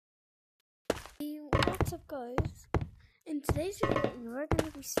up, guys? In today's video, we're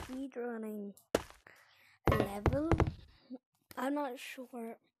going to be speedrunning a level. I'm not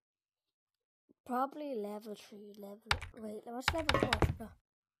sure. Probably level 3. Wait, what's level 4?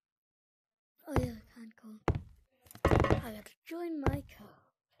 Oh yeah, I can't go. I got to join my code.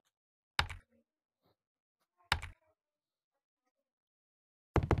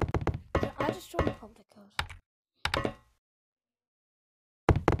 I just joined the public code.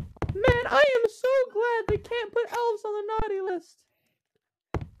 Man, I am so glad they can't put elves on the naughty list.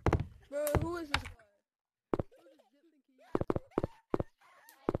 Bro, who is this?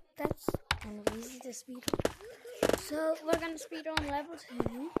 That's kind of easy to speed on. So we're gonna speed on level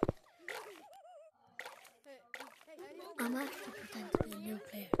 2. I'm actually pretend to be a new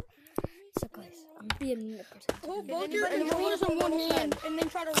player. So guys, I'm being a pretend. Hold both your controllers on one hand and then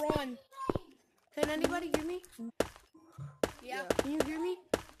try to run. Can anybody hear me? Yeah. Can you hear me?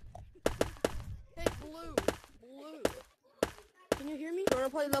 Hey, Blue. Can you hear me? You wanna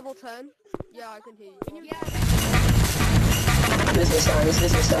play level 10? Yeah, I can hear you. Can you? Yeah. This. I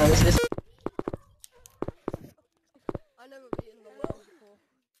never been in the level before.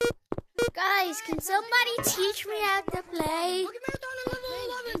 Guys, can somebody teach me how to play? Monkey Marathon at level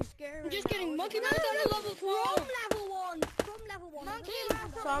 11. I'm just kidding. Monkey Marathon at level 12. From level 1. Monkey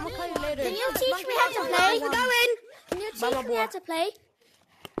Marathon. So I'm gonna call you later. Can you teach me how to play? Can you teach me how to play?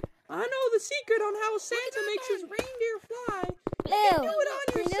 I know the secret on how Santa makes his reindeer fly. Blue, Do it on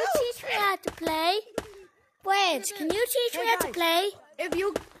can you yourself. teach me how to play? Wait, can you teach me how to play? If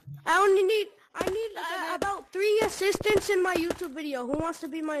you, I need about 3 assistants in my YouTube video. Who wants to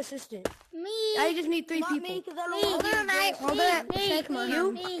be my assistant? Me. I just need 3 people. Me.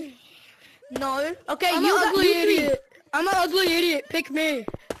 You? No. Okay, I'm an ugly idiot. I'm an ugly idiot. Pick me.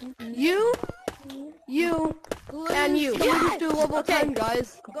 You, and you. Can we just do level 10,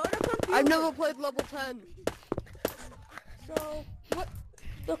 guys? Go to computer. I've never played level 10. So, what?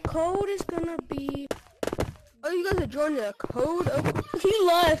 The code is gonna be... Oh, you guys are joining the code? Oh. He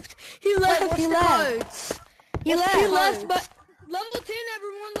left, but... Level 10,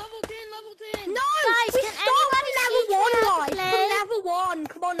 everyone, level 10. No! Guys, We can start anybody from teach me level 1, how to guys. play? From level 1.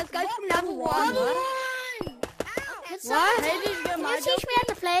 Come on, let's go from level 1. Can you teach me how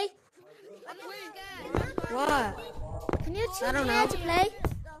to play? What? Can you teach me how to play?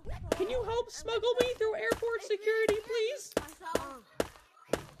 Can you help smuggle me through airport security, please?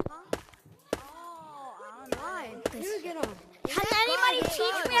 Can anybody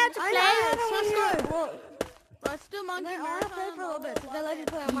teach me how to play? Let's do Monkey Marathon for a little bit, because I like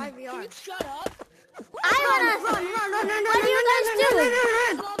to play on my VR. Can you shut up? I wanna. Run! What are you guys doing?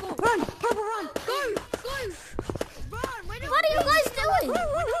 Run! What are you guys doing?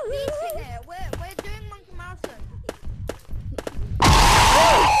 We're doing Monkey Marathon.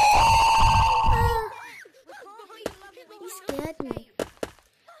 He scared me.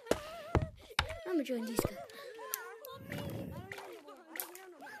 I'm gonna join these guys.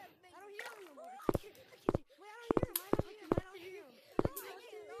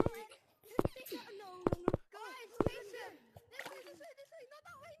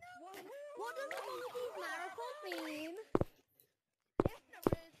 What does the Monkey Marathon mean?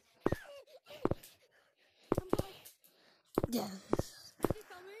 Yeah.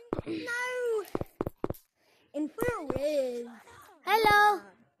 No! Infrared. Hello.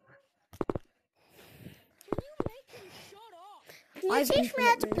 Can you teach me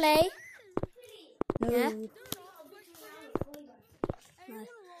how to play? No. Yeah.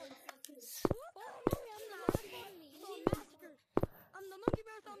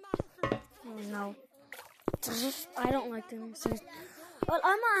 Oh no. I don't like doing this. Well,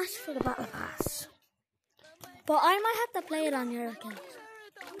 I'm gonna ask for the battle pass. But I might have to play it on your account.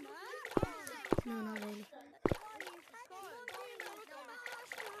 No, not really.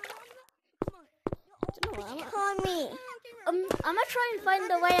 I'm gonna try and find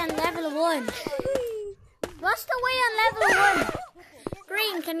the way on level 1. What's the way on level 1?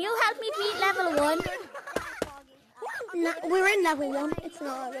 Green, can you help me beat level 1? No, we're in level 1. It's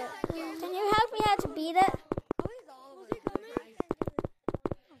not it. Can you help me how to beat it?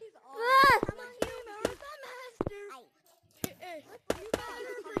 Ah!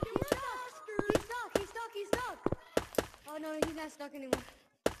 He's stuck. Oh no, he's not stuck anymore.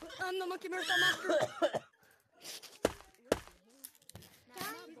 I'm the Monkey Marathon Master.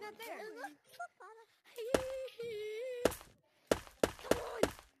 He's not there. Come on.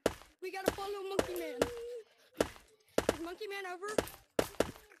 We gotta follow Monkey Man. Is Monkey Man over?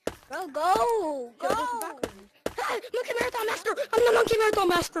 Go. Hey, Monkey Marathon Master. I'm the Monkey Marathon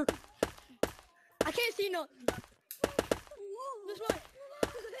Master. I can't see nothing. This way.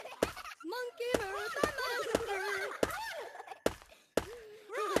 Monkey Marathon Master.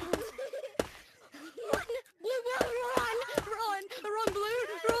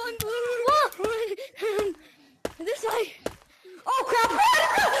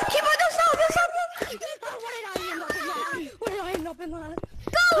 Go,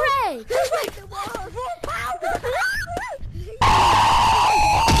 Ray!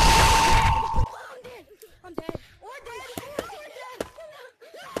 I'm dead.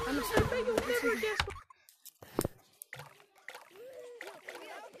 I'm a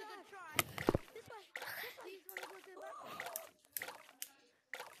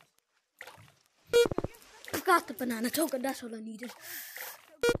I got the banana token, that's all I needed.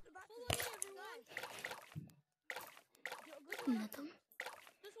 Nothing.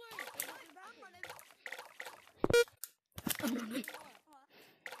 I'm running.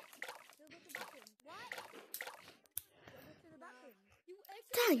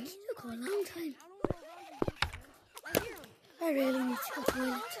 Dang, you took a long time. I really need to go to the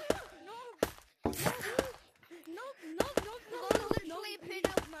toilet.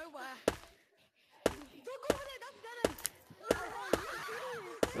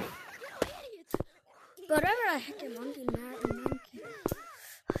 Whatever I hit your monkey, monkey.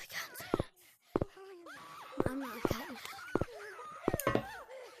 I can't say it. I'm not a cat.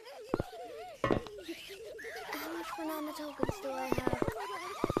 How much banana tokens do I have?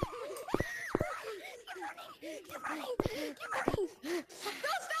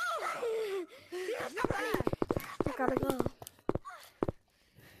 I gotta go.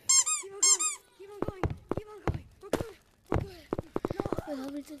 We're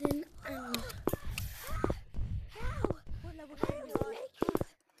going to the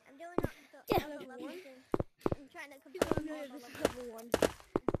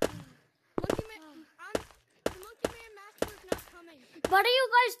What are you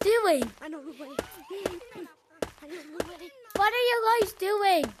guys doing? I know the way. What are you guys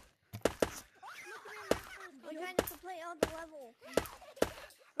doing? We're trying to complete all the levels.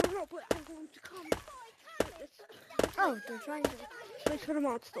 No, but I want to come. Oh, they're trying to. Wait for the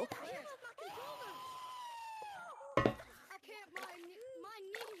monster.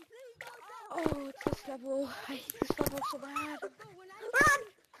 Oh, it's this level. I hate this level so bad. Run!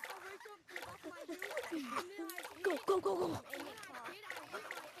 Go, go, go, go.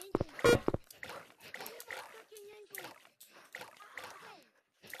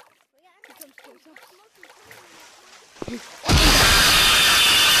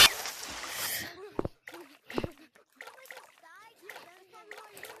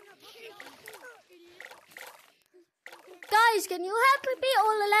 Guys, can you help me beat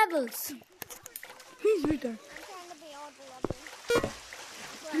all the levels? He's right there.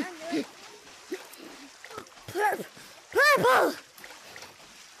 Purple!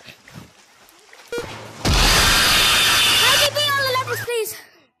 Help me beat all the levels, please.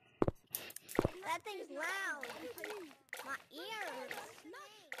 That thing's loud. My ears.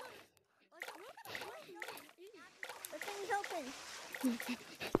 The thing's open.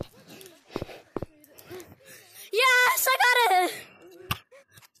 Yes, I got it!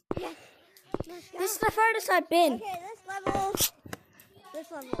 Yes. This is the furthest I've been. Okay,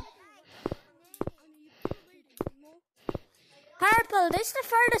 this level. Purple, this is the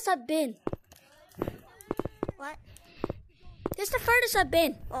furthest I've been. What? This is the furthest I've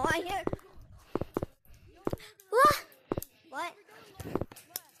been. Oh, I hear. What? What?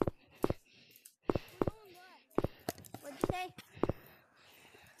 What'd you say?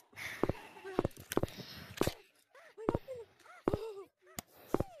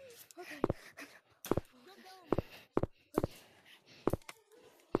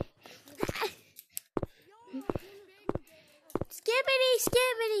 Skibbity,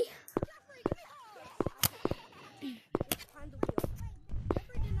 skibbity.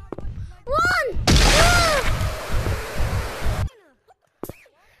 One!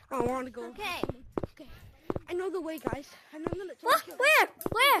 I want to go. Okay. I know the way, guys. And I'm gonna. What? Where?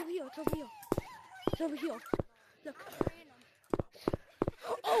 Where? It's over here. It's over here. Look.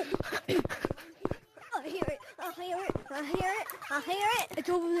 Oh! I hear it. I hear it. I hear it. I hear it. It's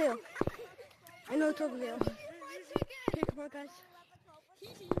over there. I know it's over there. Okay, come on, guys.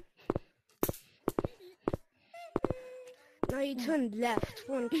 Now you turn left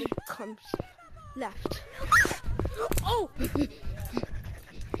once it comes left. Oh!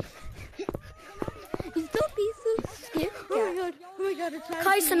 He's so piece of scared. Oh my god. Oh my god, it's like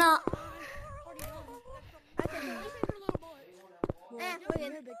Kai Cenat.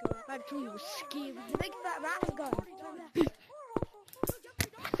 I told you was scared. The big fat rat is gone.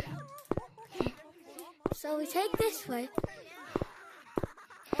 So we take this way.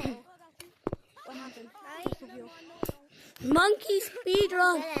 What happened? Monkey speed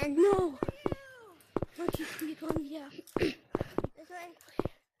run. No. Monkey speed run, yeah. This way.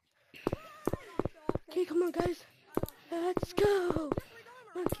 Okay, come on, guys. Let's go.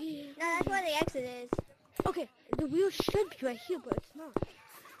 Monkey. No, that's where the exit is. Okay, the wheel should be right here, but it's not.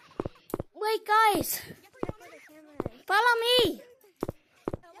 Wait, guys. Follow me.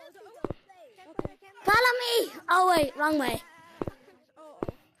 Follow me. Oh, wait, wrong way.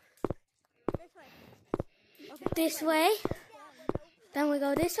 This way. Then we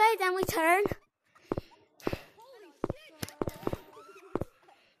go this way, then we turn.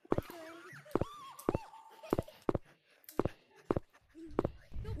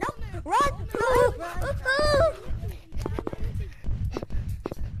 Run! Ooh. I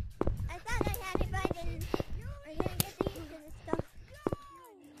thought I had it, but I didn't. I didn't get to use this stuff.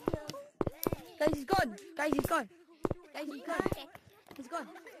 Guys, he's gone. Guys, he's gone. Guys, he's gone. He's gone.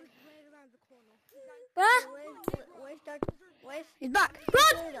 Bruh. Where's He's back.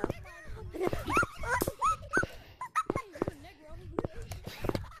 Run!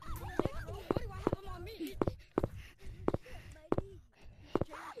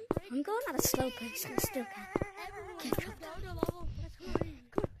 I'm going at a slow pace and I still can't get dropped.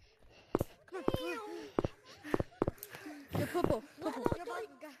 You're purple.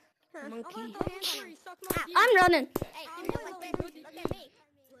 Monkey. I'm running. Hey, you know what this is? Look at me.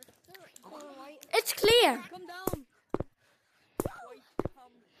 It's clear. Come down.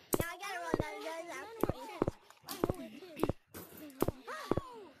 Now I gotta run down the other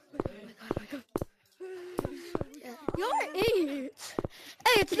You're idiots.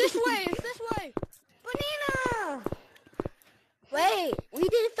 Hey, it's this way. It's this way. Banana! Wait, we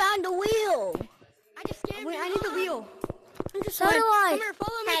didn't find the wheel. I just scammed you. I need the wheel. So do I. Come here,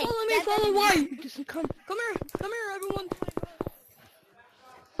 follow me, Hey, follow me, that follow doesn't White. Come here, everyone.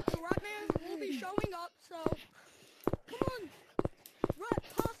 The Rat Man will be showing up, so come on. Rat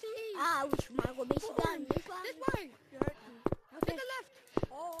posse. Which one will be done? This one? This way. Take the left.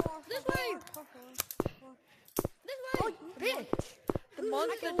 This way. This way. Bitch! The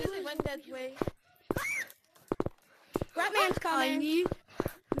monster just went that way. Rat Man's coming.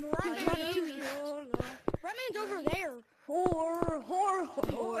 Rat Man's over there. I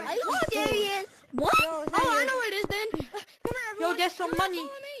know there he is. What? Oh, I know where it is then. Come here, everyone. Yo, there's some money. Follow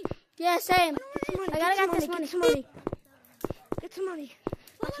me. Yeah, same. I gotta get this money. Get some money.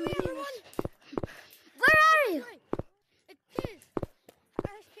 Follow me, everyone. Where are you? It is. I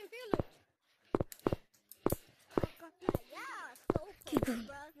can feel it. Keep going.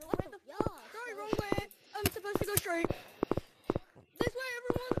 Sorry, wrong way. I'm supposed to go straight. This way,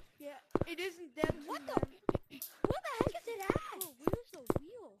 everyone. Yeah, it isn't that. What the heck is it at? Oh, where's the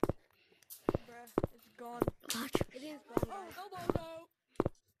wheel? Bruh, it's gone. Watch. It is gone. Oh, no.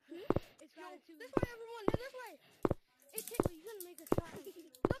 It's gone too. This way, everyone. This way. It's hit. You're gonna make a shot. Look,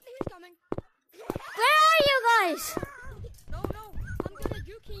 he's coming. Where are you guys? No. I'm gonna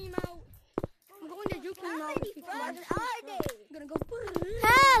juke him out. I'm going to juke him out. I'm gonna go.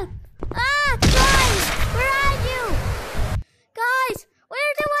 Help! Guys! Where are you? Guys,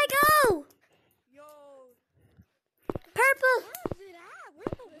 where do I go? Yo. Purple. Where's it at?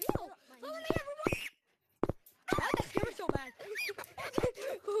 Where's the wheel? Follow me, everyone. Why did that scare me so bad?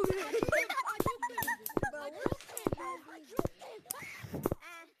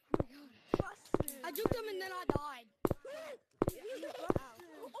 I juked him and then I died.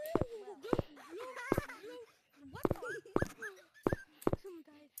 What the? Someone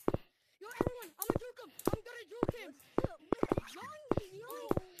died. Yo, everyone, I'm gonna juke him.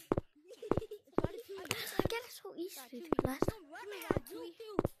 I get it so easily to last.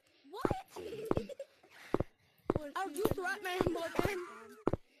 What? I'll juke the Rat Man, but then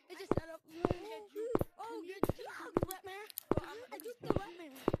it just set up. Oh, you juked the Rat Man. I juked the Rat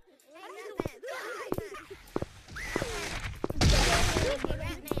Man.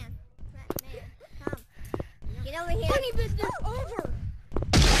 Ratman, come. Get over here. Funny business over.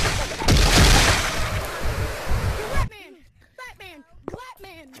 Ratman, Batman,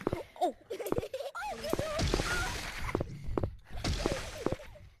 Glatman. Oh.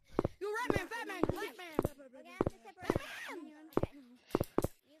 You Ratman, Batman, Glatman. Okay, I have to separate. Okay.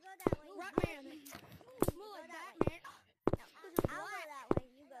 You go that way. Ratman. More like Batman. No, I'll go that way.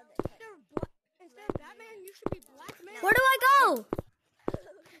 You go this way. Instead of Batman, you should be Black Man. Where do I go?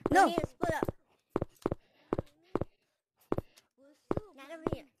 No. We need to split up. Not over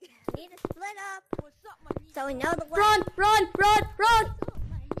here. We need to split up. What's up, my So we know the way. Run! Run!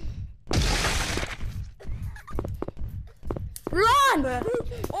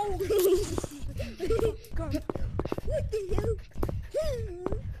 Oh. What the hell?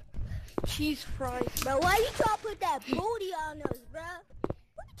 cheese fries? Bro, why you trying to put that booty on us, bro?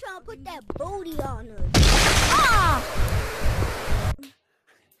 Why you trying to put that booty on us? Ah!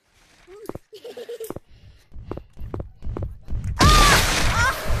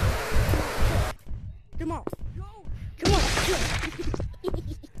 Come on.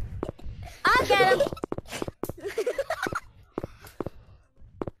 I'll get him.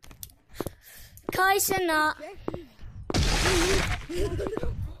 Kai Cenat.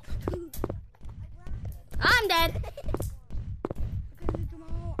 I'm dead.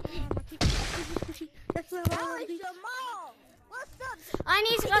 Hey, Jamal. What's up? I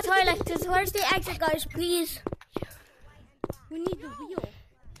need to go to the toilet. Where's the exit, guys? Please. We need the wheel.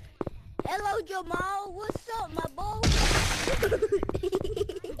 Hello, Jamal. What's up, my boy?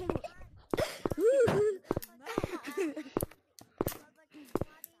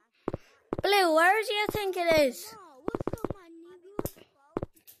 Blue, where do you think it is? What's up, my nigga?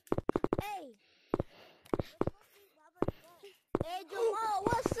 Hey. Hey, Jamal.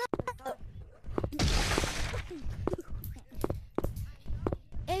 What's up?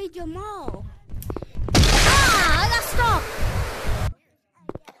 Hey, Jamal. Ah, I got stuck.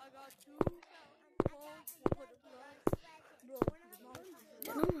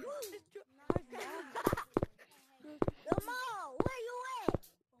 Jamal, where you at?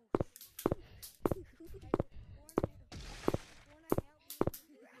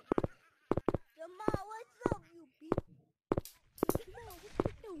 Jamal, what's up, you bitch?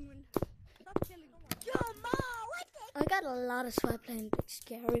 Stop killing me. Jamal, what the? I got a lot of sweat playing Big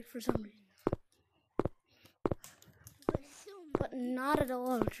Scary for some reason. But not at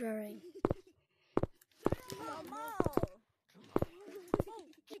all during. Jamal.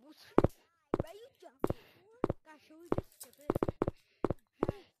 Where you jumping? Guys, should we just skip it?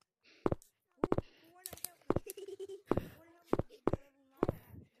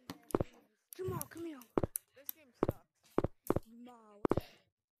 Jamal, come here. This game sucks. Jamal.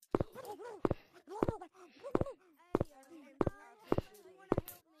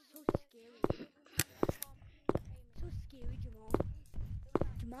 So scary. So scary, Jamal.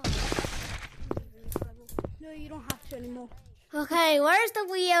 Jamal. No, you don't have to anymore. Okay, where's the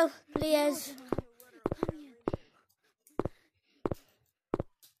wheel, please?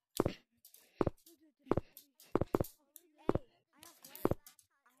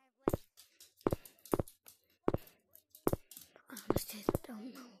 Honestly, I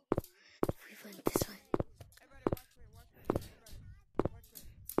don't know if we went this way.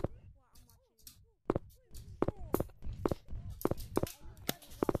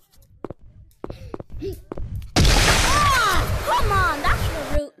 Come on, that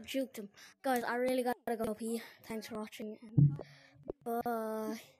should have juked him. Guys, I really gotta go pee. Thanks for watching, and bye.